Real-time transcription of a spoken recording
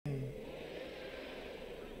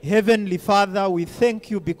Heavenly Father, we thank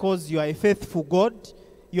you because you are a faithful God.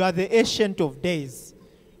 You are the Ancient of Days.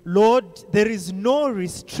 Lord, there is no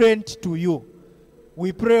restraint to you.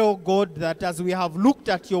 We pray, oh God, that as we have looked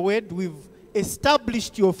at your word, we've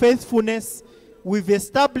established your faithfulness. We've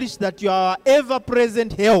established that you are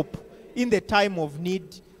ever-present help in the time of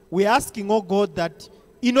need. We're asking, oh God, that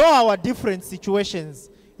in all our different situations,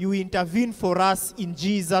 you intervene for us in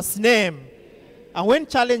Jesus' name. And when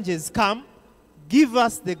challenges come, give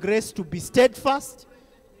us the grace to be steadfast,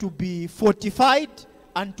 to be fortified,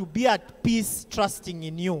 and to be at peace, trusting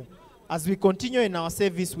in you. As we continue in our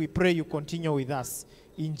service, we pray you continue with us.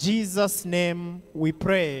 In Jesus' name we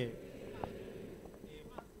pray.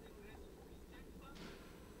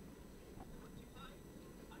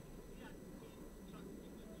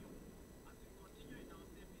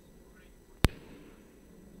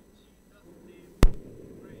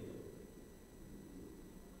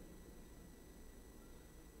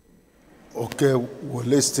 Okay, we'll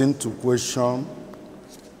listen to question.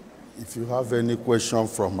 If you have any question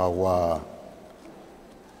from our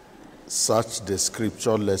Search the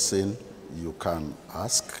Scripture lesson, you can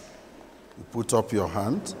ask. You put up your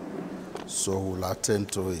hand, so we'll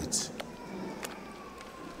attend to it.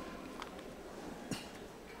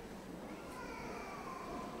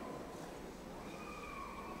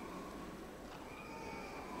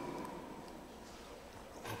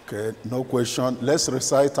 Okay, no question. Let's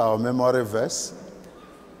recite our memory verse.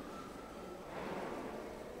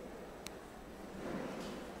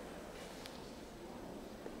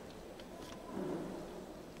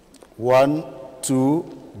 One, two,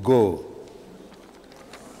 go.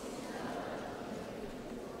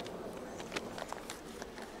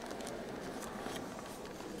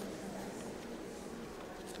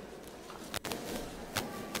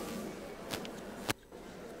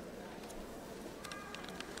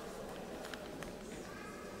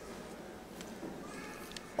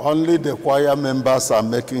 Only the choir members are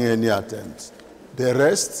making any attempt. The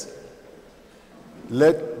rest,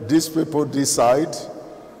 let these people decide.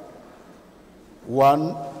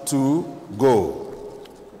 1, 2, go.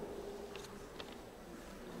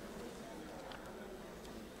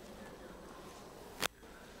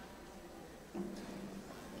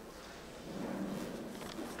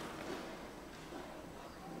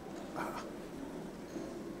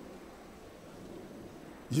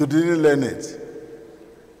 You didn't learn it.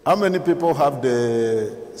 How many people have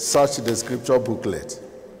the Search the Scripture booklet?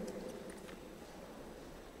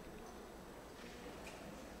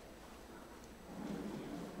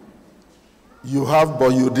 You have,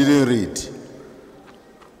 but you didn't read.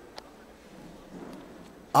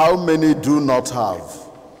 How many do not have?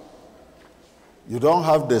 You don't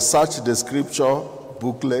have the Search the Scripture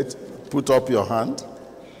booklet? Put up your hand.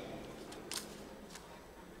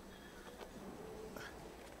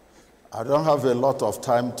 I don't have a lot of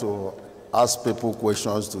time to ask people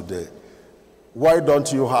questions today. Why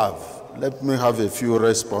don't you have? Let me have a few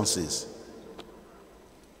responses.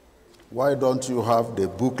 Why don't you have the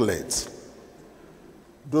booklet?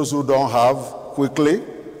 Those who don't have, quickly.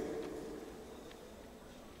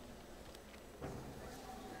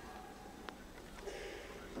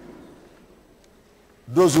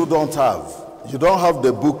 Those who don't have, you don't have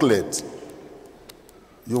the booklet.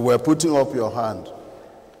 You were putting up your hand.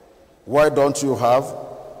 Why don't you have?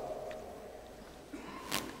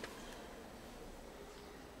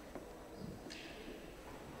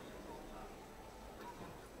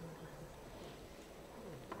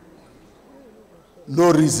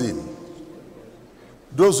 No reason.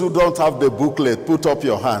 Those who don't have the booklet, put up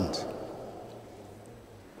your hand.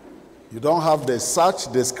 You don't have the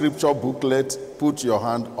Search the Scripture booklet, put your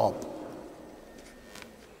hand up.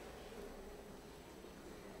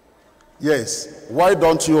 Yes. Why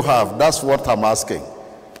don't you have? That's what I'm asking.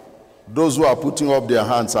 Those who are putting up their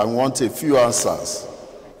hands, I want a few answers.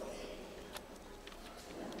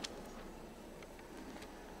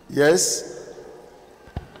 Yes?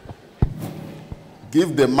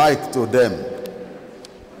 Give the mic to them.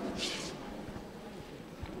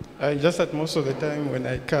 Just at most of the time when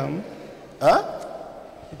I come. Huh?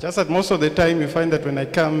 Just at most of the time you find that when I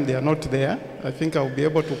come, they are not there. I think I'll be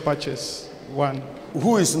able to purchase one.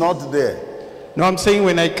 Who is not there? No, I'm saying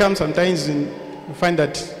when I come, sometimes you find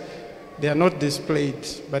that they are not displayed.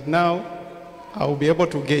 But now, I'll be able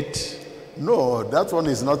to get. No, that one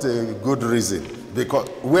is not a good reason. Because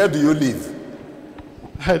where do you live?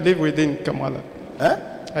 I live within Kamala. Eh?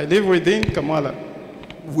 I live within Kamala.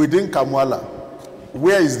 Within Kamala.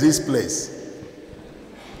 Where is this place?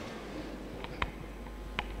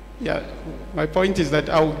 Yeah, my point is that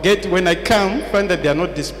I'll get, when I come, find that they are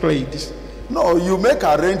not displayed. No, you make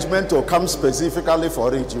arrangement to come specifically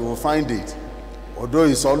for it, you will find it. Although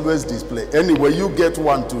it's always displayed. Anyway, you get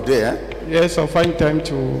one today. Eh? Yes, I'll find time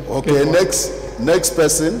to. Okay, next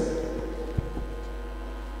person.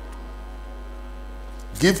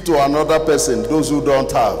 Give to another person, those who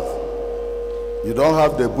don't have. You don't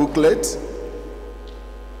have the booklet?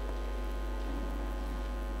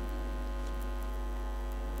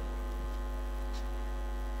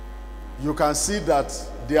 You can see that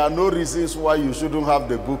there are no reasons why you shouldn't have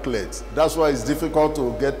the booklet. That's why it's difficult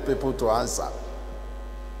to get people to answer.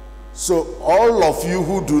 So all of you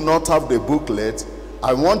who do not have the booklet,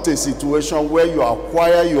 I want a situation where you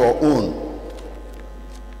acquire your own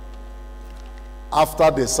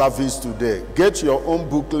after the service today. Get your own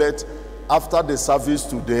booklet after the service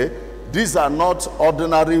today. These are not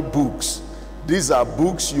ordinary books. These are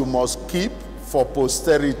books you must keep for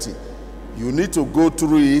posterity. You need to go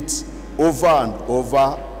through it over and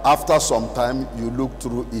over. After some time, you look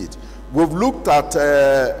through it. We've looked at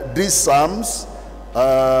these Psalms,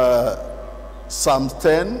 Psalm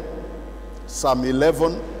 10, Psalm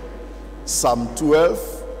 11, Psalm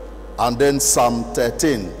 12, and then Psalm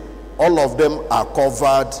 13. All of them are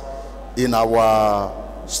covered in our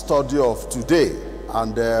study of today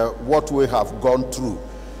and what we have gone through.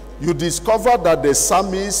 You discover that the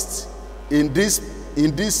psalmist in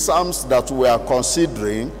these psalms that we are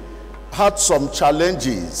considering had some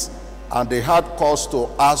challenges, and they had cause to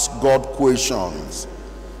ask God questions.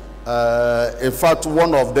 In fact,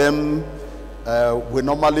 one of them, we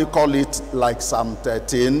normally call it like Psalm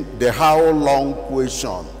 13, the how long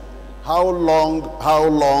question. How long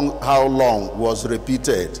was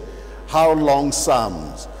repeated. How long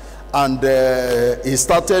Psalms. And he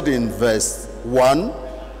started in verse 1.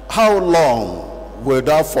 How long will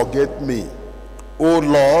thou forget me, O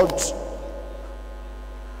Lord,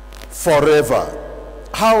 forever?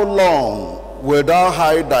 How long will thou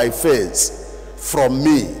hide thy face from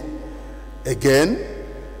me? Again,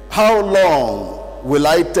 how long will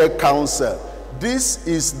I take counsel? This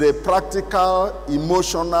is the practical,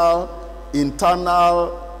 emotional,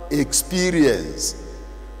 internal experience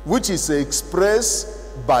which is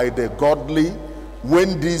expressed by the godly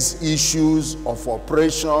when these issues of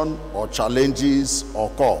oppression or challenges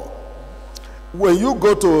occur. When you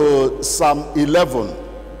go to Psalm 11,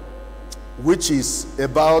 which is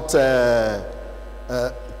about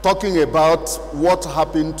talking about what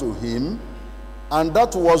happened to him, and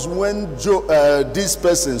that was when this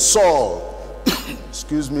person, Saul,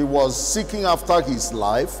 excuse me, was seeking after his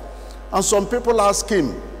life, and some people asked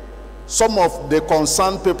him. Some of the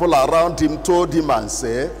concerned people around him told him and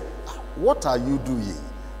said, what are you doing?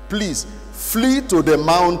 Please flee to the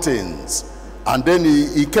mountains. And then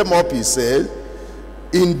he came up, he said,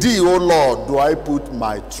 in thee, O Lord, do I put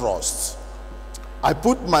my trust. I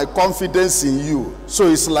put my confidence in you. So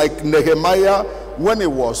it's like Nehemiah when he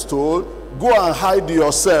was told, go and hide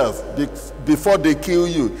yourself before they kill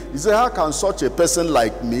you. He said, how can such a person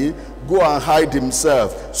like me go and hide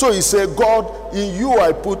himself? So he said, God, in you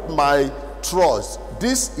I put my trust.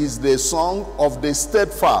 This is the song of the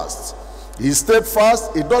steadfast. He's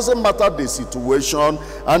steadfast. It doesn't matter the situation.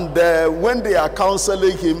 And when they are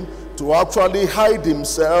counseling him to actually hide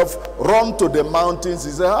himself, run to the mountains,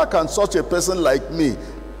 he said, how can such a person like me?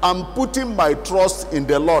 I'm putting my trust in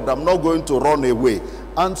the Lord. I'm not going to run away.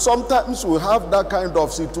 And sometimes we have that kind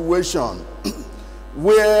of situation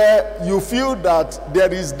where you feel that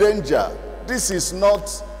there is danger. This is not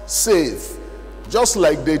safe. Just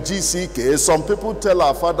like the GCK, some people tell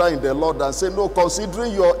our father in the Lord and say, no,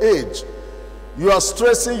 considering your age, you are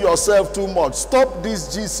stressing yourself too much. Stop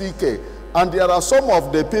this GCK. And there are some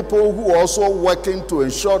of the people who are also working to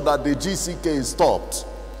ensure that the GCK is stopped.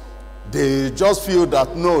 They just feel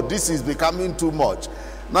that, no, this is becoming too much.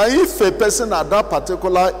 Now, if a person at that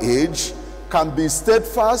particular age can be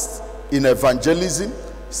steadfast in evangelism,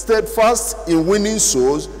 steadfast in winning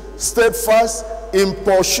souls, steadfast in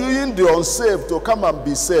pursuing the unsaved to come and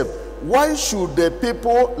be saved, why should the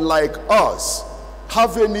people like us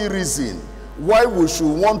have any reason why we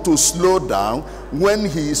should want to slow down when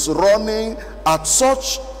he is running at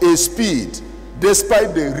such a speed,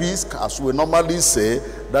 despite the risk, as we normally say,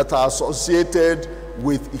 that are associated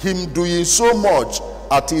with him doing so much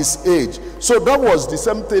at his age? So that was the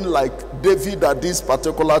same thing like David at this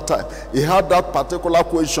particular time. He had that particular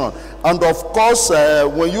question. And of course,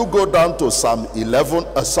 when you go down to Psalm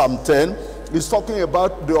 10, he's talking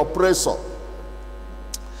about the oppressor.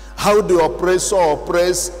 How the oppressor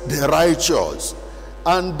oppress the righteous.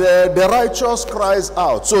 And the righteous cries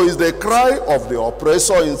out. So it's the cry of the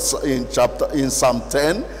oppressor in Psalm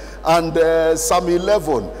 10 and Psalm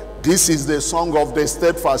 11. This is the song of the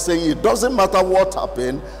steadfast, saying it doesn't matter what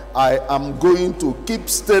happened, I am going to keep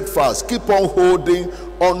steadfast, keep on holding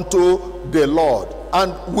onto the Lord.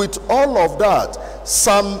 And with all of that,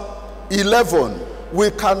 Psalm 11,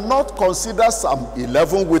 we cannot consider Psalm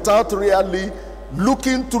 11 without really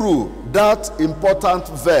looking through that important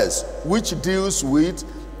verse which deals with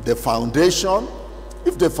the foundation.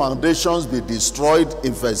 If the foundations be destroyed,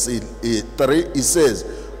 in verse 3, it says,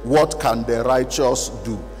 what can the righteous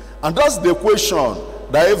do? And that's the question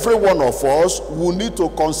that every one of us will need to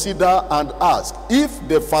consider and ask. If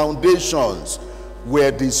the foundations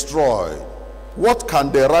were destroyed, what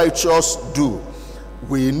can the righteous do?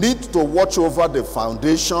 We need to watch over the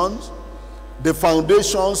foundations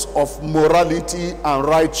of morality and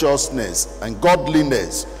righteousness and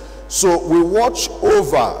godliness. So we watch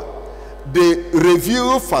over the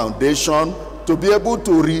revealed foundation to be able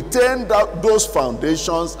to retain those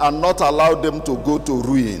foundations and not allow them to go to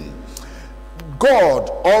ruin. God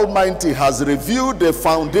Almighty has revealed the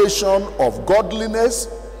foundation of godliness,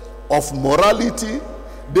 of morality,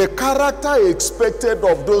 the character expected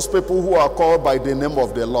of those people who are called by the name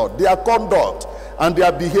of the Lord. Their conduct and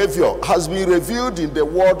their behavior has been revealed in the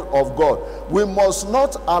word of God. We must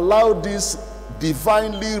not allow this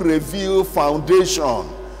divinely revealed foundation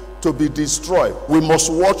to be destroyed. We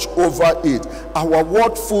must watch over it. Our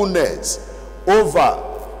watchfulness over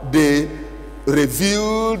the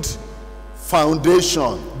revealed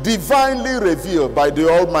foundation, divinely revealed by the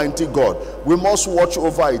Almighty God. We must watch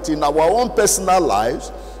over it in our own personal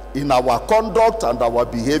lives, in our conduct and our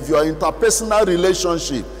behavior, interpersonal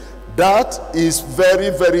relationship. That is very,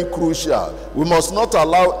 very crucial. We must not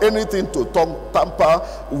allow anything to tamper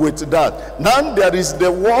with that. Now there is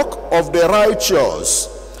the work of the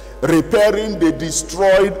righteous, repairing the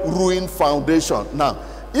destroyed, ruined foundation. Now,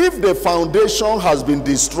 if the foundation has been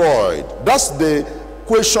destroyed, that's the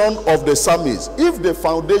question of the psalmist. If the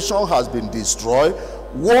foundation has been destroyed,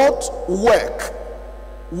 what work,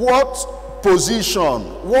 what position,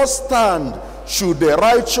 what stand should the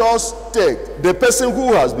righteous take? The person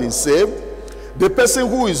who has been saved, the person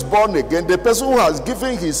who is born again, the person who has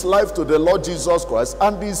given his life to the Lord Jesus Christ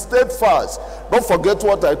and is steadfast. Don't forget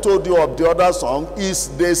what I told you of the other song, is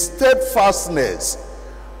the steadfastness.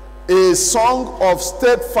 A song of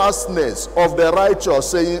steadfastness of the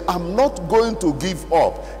righteous, saying, I'm not going to give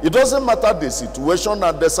up. It doesn't matter the situation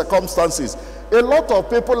and the circumstances. A lot of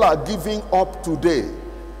people are giving up today.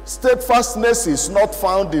 Steadfastness is not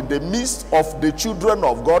found in the midst of the children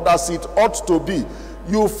of God as it ought to be.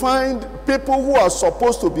 You find people who are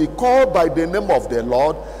supposed to be called by the name of the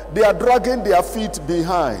Lord, they are dragging their feet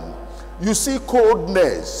behind. You see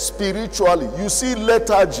coldness spiritually, you see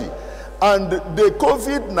lethargy. And the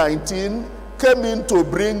COVID-19 came in to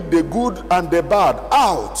bring the good and the bad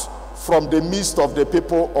out from the midst of the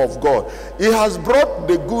people of God. It has brought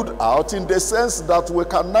the good out in the sense that we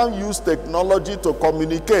can now use technology to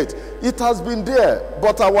communicate. It has been there,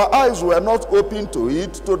 but our eyes were not open to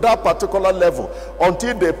it to that particular level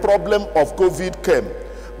until the problem of COVID came.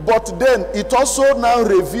 But then it also now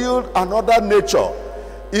revealed another nature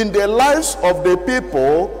in the lives of the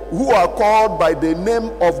people who are called by the name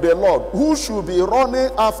of the Lord, who should be running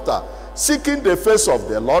after, seeking the face of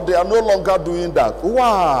the Lord. They are no longer doing that.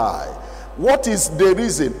 Why? What is the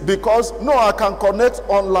reason? Because, no, I can connect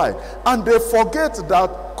online. And they forget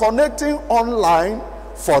that connecting online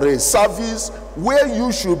for a service where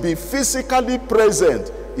you should be physically present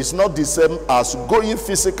is not the same as going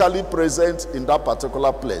physically present in that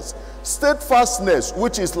particular place. Steadfastness,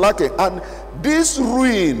 which is lacking, and this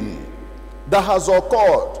ruin that has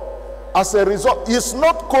occurred as a result, it's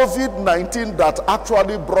not COVID-19 that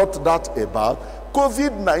actually brought that about.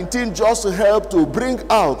 COVID-19 just helped to bring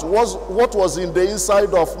out what was in the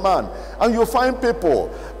inside of man. And you find people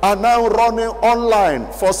are now running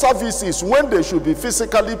online for services when they should be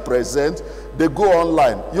physically present. They go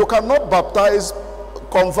online. You cannot baptize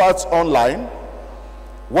converts online,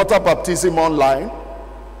 water baptism online.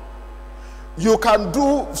 You can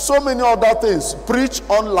do so many other things, preach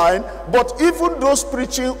online, but even those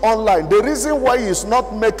preaching online, the reason why it's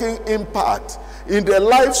not making impact in the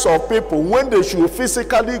lives of people when they should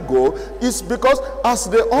physically go is because as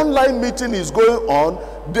the online meeting is going on,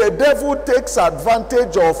 the devil takes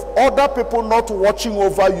advantage of other people not watching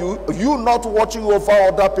over you, you not watching over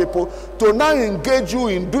other people, to now engage you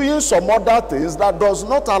in doing some other things that does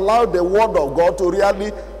not allow the word of God to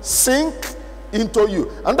really sink into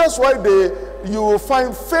you. And that's why you will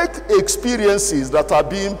find fake experiences that are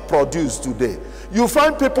being produced today. You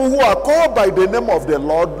find people who are called by the name of the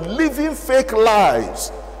Lord living fake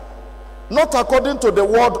lives, not according to the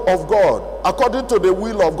word of God, according to the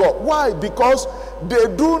will of God. Why? Because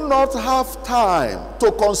they do not have time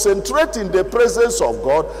to concentrate in the presence of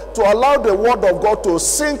God, to allow the word of God to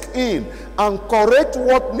sink in and correct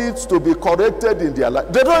what needs to be corrected in their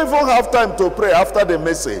life. They don't even have time to pray after the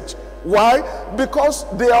message. Why? Because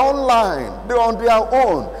they are online, they're on their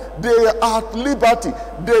own, they are at liberty.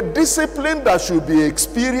 The discipline that should be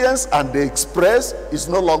experienced and they express is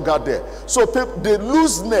no longer there. So the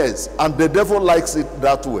looseness, and the devil likes it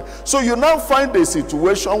that way. So you now find a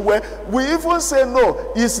situation where we even say,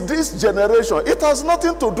 no, it's this generation. It has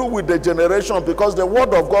nothing to do with the generation, because the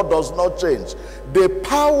word of God does not change. The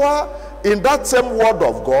power in that same word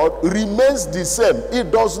of God remains the same.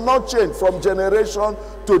 It does not change from generation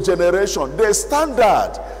to generation. The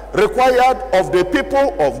standard required of the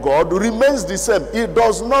people of God remains the same. It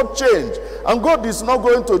does not change. And God is not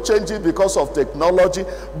going to change it because of technology,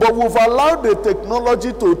 but we've allowed the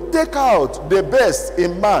technology to take out the best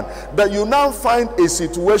in man, that you now find a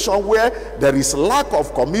situation where there is lack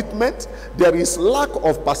of commitment, there is lack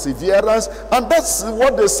of perseverance, and that's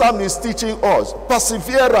what the psalm is teaching us.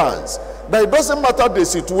 Perseverance. That it doesn't matter the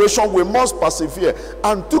situation, we must persevere,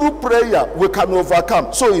 and through prayer we can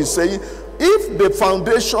overcome. So he's saying, if the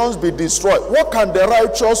foundations be destroyed, what can the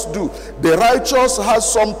righteous do? The righteous has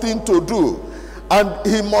something to do, and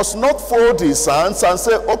he must not fold his hands and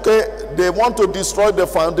say, okay, they want to destroy the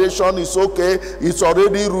foundation, it's okay, it's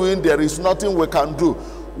already ruined, there is nothing we can do.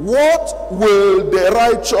 What will the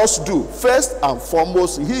righteous do? First and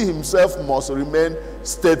foremost, he himself must remain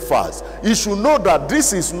steadfast. He should know that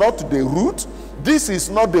this is not the route, this is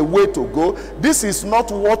not the way to go, this is not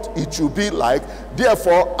what it should be like.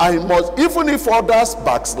 Therefore, I must, even if others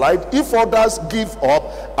backslide, if others give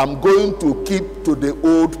up, I'm going to keep to the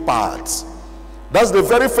old paths. That's the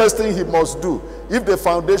very first thing he must do. If the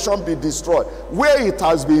foundation be destroyed, where it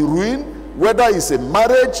has been ruined, whether it's in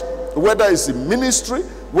marriage, whether it's in ministry,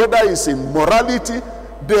 whether it's in morality,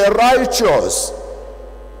 the righteous,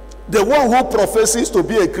 the one who professes to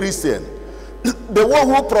be a Christian, the one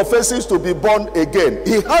who professes to be born again,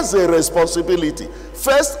 he has a responsibility.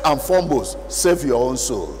 First and foremost, save your own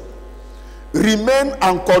soul. Remain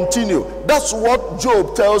and continue. That's what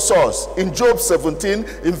Job tells us in Job 17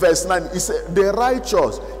 in verse 9. He said, the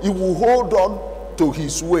righteous, he will hold on to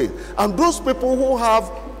his way. And those people who have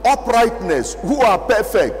uprightness, who are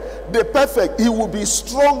perfect, the perfect, he will be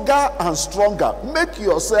stronger and stronger. Make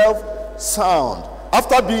yourself sound.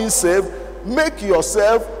 After being saved, make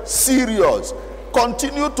yourself serious.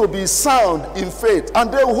 Continue to be sound in faith,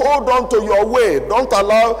 and then hold on to your way. Don't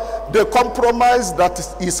allow the compromise that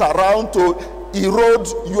is around to erode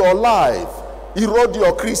your life, erode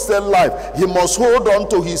your Christian life. He must hold on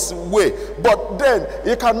to his way. But then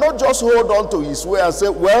he cannot just hold on to his way and say,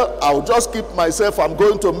 well, I'll just keep myself, I'm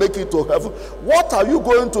going to make it to heaven. What are you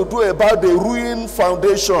going to do about the ruined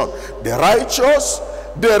foundation? The righteous,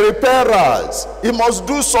 the repairers, he must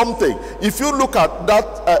do something. If you look at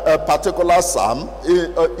that particular psalm,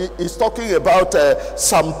 he's talking about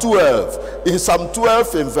Psalm 12. In Psalm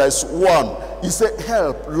 12 in verse 1, he said,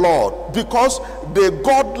 help, Lord, because the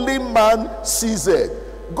godly man sees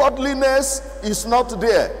it. Godliness is not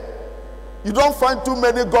there. You don't find too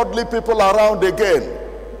many godly people around again.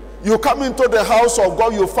 You come into the house of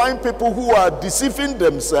God, you find people who are deceiving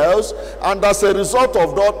themselves, and as a result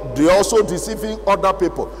of that, they're also deceiving other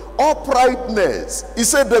people. Uprightness, he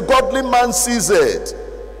said, the godly man sees it.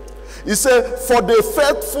 He said, for the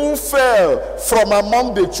faithful fell from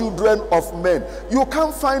among the children of men. You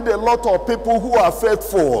can't find a lot of people who are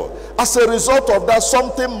faithful. As a result of that,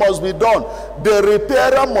 something must be done. The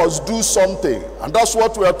repairer must do something. And that's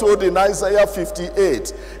what we are told in Isaiah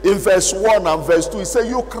 58. In verse 1 and verse 2, he said,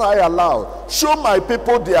 you cry aloud, show my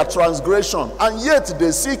people their transgression, and yet they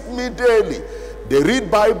seek me daily. They read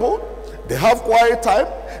Bible, they have quiet time,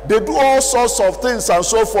 they do all sorts of things and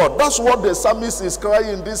so forth. That's what the psalmist is crying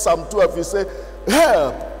in this Psalm 12. He said,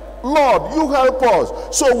 help, Lord, you help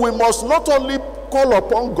us. So we must not only call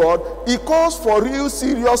upon God, he calls for real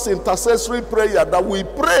serious intercessory prayer, that we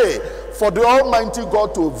pray for the Almighty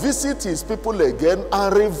God to visit his people again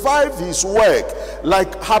and revive his work.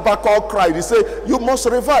 Like Habakkuk cried, he said, you must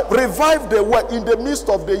revive the work in the midst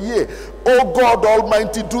of the year. Oh God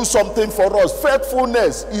Almighty, do something for us.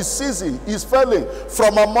 Faithfulness is ceasing, is failing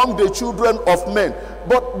from among the children of men.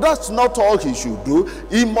 But that's not all he should do.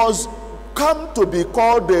 He must come to be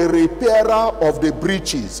called the repairer of the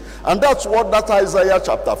breaches. And that's what that Isaiah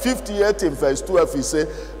chapter 58 in verse 12 he said,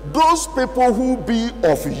 those people who be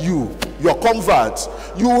of you, your converts,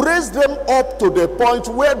 you raise them up to the point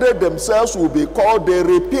where they themselves will be called the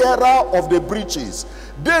repairer of the breaches.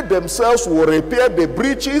 They themselves will repair the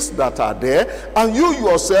breaches that are there, and you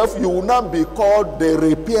yourself, you will not be called the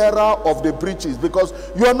repairer of the breaches, because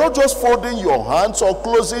you are not just folding your hands or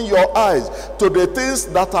closing your eyes to the things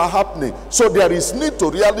that are happening. So there is need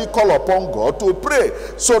to really call upon God to pray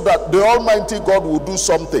so that the Almighty God will do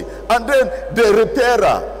something. And then the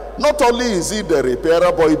repairer, not only is he the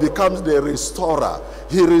repairer, but he becomes the restorer.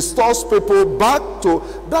 He restores people back to,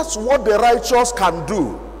 that's what the righteous can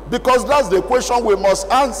do. Because that's the question we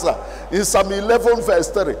must answer in Psalm 11 verse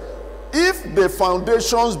 3. If the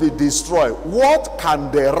foundations be destroyed, what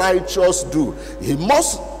can the righteous do? He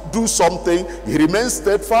must do something. He remains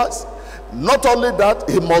steadfast. Not only that,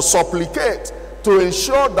 he must supplicate to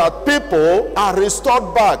ensure that people are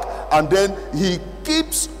restored back. And then he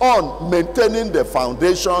keeps on maintaining the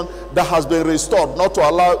foundation that has been restored, not to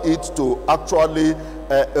allow it to actually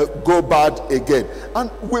go bad again.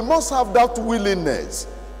 And we must have that willingness.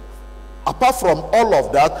 Apart from all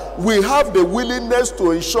of that, we have the willingness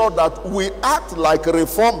to ensure that we act like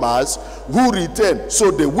reformers who retain.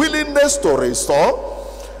 So the willingness to restore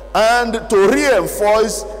and to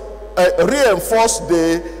reinforce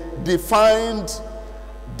the defined,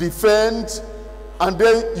 defend, and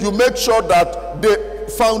then you make sure that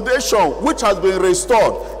the foundation which has been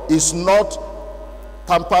restored is not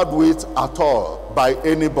tampered with at all by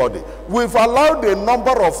anybody. We've allowed a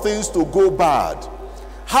number of things to go bad.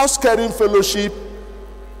 House caring fellowship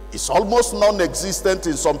is almost non-existent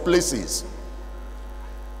in some places.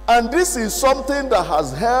 And this is something that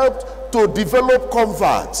has helped to develop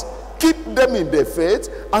converts, keep them in the faith,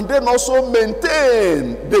 and then also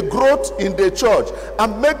maintain the growth in the church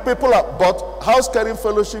and make people, but house caring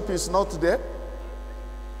fellowship is not there.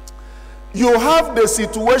 You have the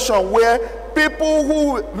situation where people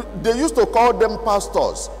who, they used to call them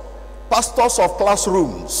pastors of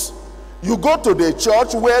classrooms. You go to the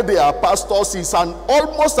church where they are pastors, it's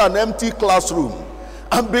almost an empty classroom.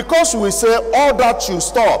 And because we say all that should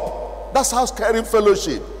stop, that's house caring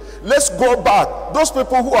fellowship. Let's go back. Those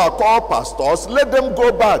people who are called pastors, let them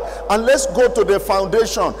go back and let's go to the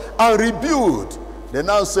foundation and rebuild. They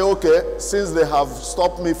now say, okay, since they have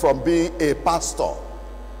stopped me from being a pastor,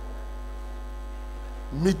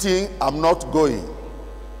 meeting, I'm not going.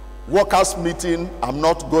 Workers meeting, I'm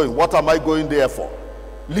not going. What am I going there for?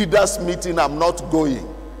 Leaders meeting, I'm not going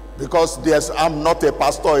because I'm not a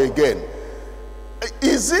pastor again.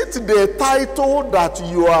 Is it the title that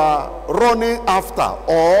you are running after,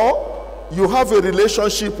 or you have a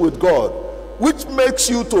relationship with God which makes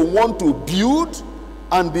you to want to build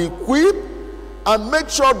and equip and make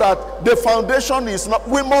sure that the foundation is not?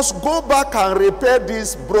 We must go back and repair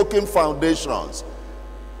these broken foundations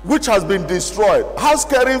which has been destroyed. House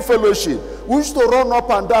caring fellowship, we used to run up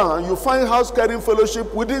and down, and you find house caring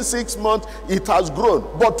fellowship within 6 months it has grown.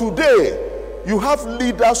 But today you have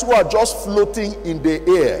leaders who are just floating in the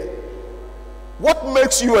air. What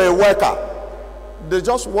makes you a worker? They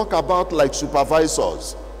just walk about like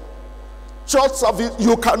supervisors. Church service,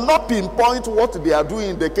 you cannot pinpoint what they are doing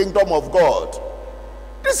in the kingdom of God.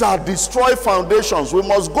 These are destroyed foundations. We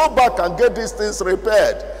must go back and get these things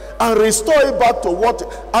repaired and restore it back to what,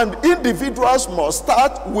 and individuals must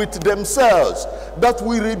start with themselves, that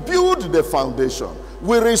we rebuild the foundation,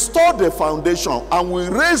 we restore the foundation, and we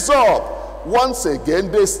raise up once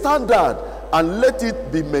again the standard and let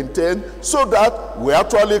it be maintained so that we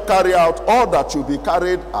actually carry out all that should be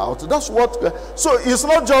carried out. That's what, so it's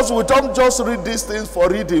not just, we don't just read these things for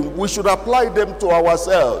reading, we should apply them to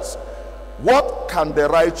ourselves. What can the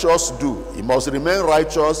righteous do? He must remain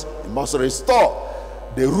righteous, he must restore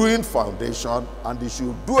the ruined foundation, and he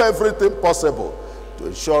should do everything possible to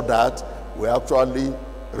ensure that we actually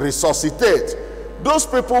resuscitate those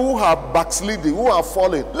people who have backsliding, who are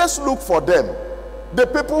falling. Let's look for them. The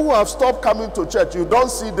people who have stopped coming to church, you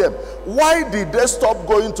don't see them. Why did they stop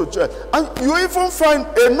going to church? And you even find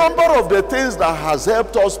a number of the things that has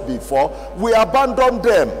helped us before, we abandon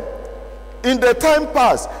them. In the time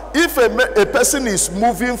past, if a person is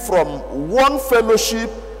moving from one fellowship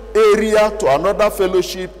area to another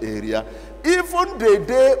fellowship area, even the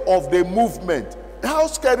day of the movement,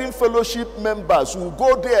 house caring fellowship members will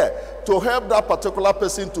go there to help that particular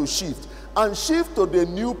person to shift to the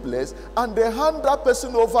new place, and they hand that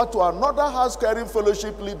person over to another house caring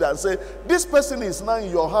fellowship leader and say, this person is now in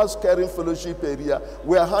your house caring fellowship area,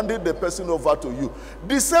 we are handing the person over to you.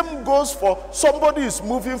 The same goes for somebody is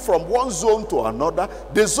moving from one zone to another.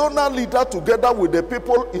 The zonal leader together with the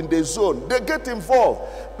people in the zone, they get involved.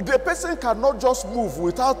 The person cannot just move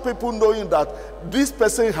without people knowing that this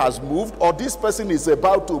person has moved or this person is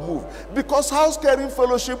about to move, because house caring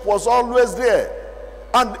fellowship was always there.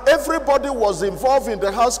 And everybody was involved in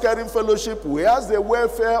the house caring fellowship. We asked the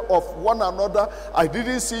welfare of one another. I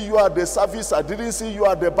didn't see you at the service. I didn't see you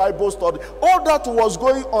at the Bible study. All that was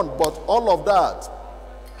going on, but all of that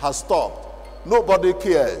has stopped. Nobody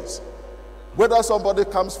cares. Whether somebody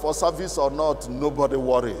comes for service or not, nobody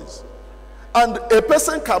worries. And a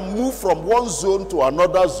person can move from one zone to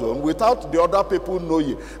another zone without the other people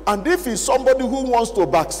knowing. And if it's somebody who wants to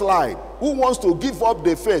backslide, who wants to give up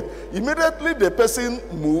the faith, immediately the person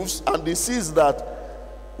moves and he sees that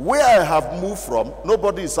where I have moved from,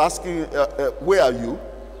 nobody is asking, where are you?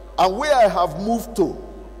 And where I have moved to,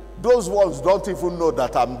 those ones don't even know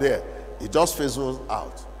that I'm there. It just fizzles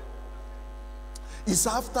out. It's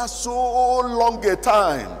after so long a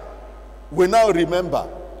time, we now remember,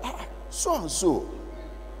 so and so.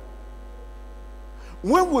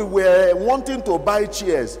 When we were wanting to buy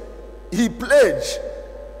chairs, he pledged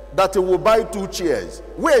that he will buy 2 chairs.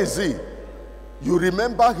 Where is he? You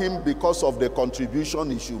remember him because of the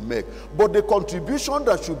contribution he should make. But the contribution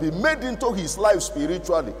that should be made into his life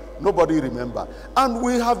spiritually, nobody remember. And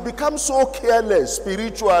we have become so careless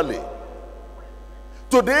spiritually,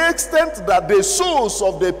 to the extent that the souls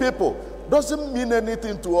of the people doesn't mean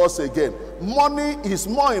anything to us again. Money is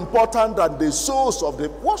more important than the souls of the...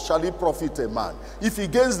 What shall it profit a man if he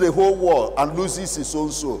gains the whole world and loses his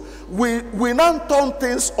own soul? We now turn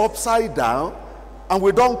things upside down and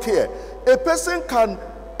we don't care. A person can...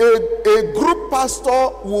 A group pastor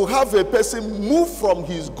will have a person move from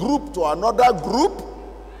his group to another group.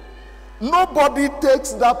 Nobody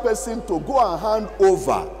takes that person to go and hand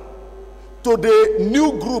over to the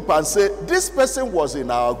new group and say, this person was in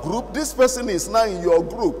our group, this person is now in your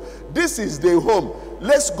group, this is the home,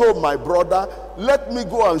 let's go my brother, let me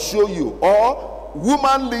go and show you. Or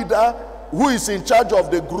woman leader who is in charge of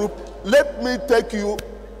the group, let me take you,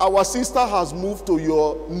 our sister has moved to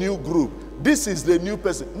your new group, this is the new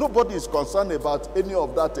person. Nobody is concerned about any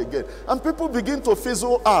of that again, and people begin to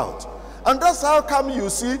fizzle out. And that's how come you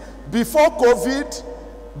see, before COVID,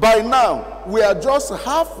 by now, we are just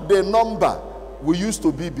half the number we used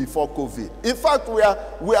to be before COVID. In fact,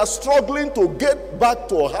 we are struggling to get back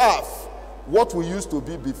to half what we used to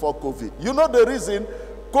be before COVID. You know the reason?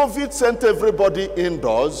 COVID sent everybody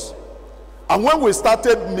indoors. And when we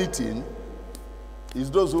started meeting, it's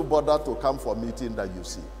those who bothered to come for meeting that you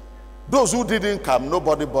see. Those who didn't come,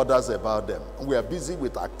 nobody bothers about them. We are busy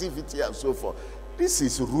with activity and so forth. This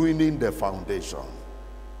is ruining the foundation.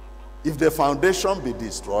 If the foundation be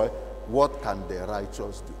destroyed, what can the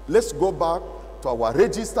righteous do? Let's go back to our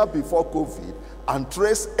register before COVID and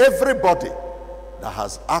trace everybody that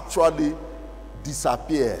has actually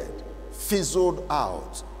disappeared, fizzled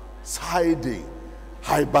out, hiding,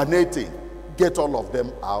 hibernating. Get all of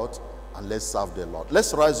them out and let's serve the Lord.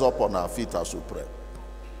 Let's rise up on our feet as we pray.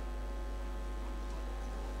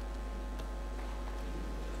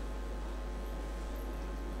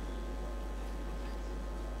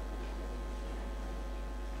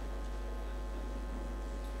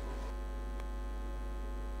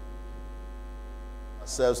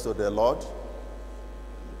 Ourselves to the Lord.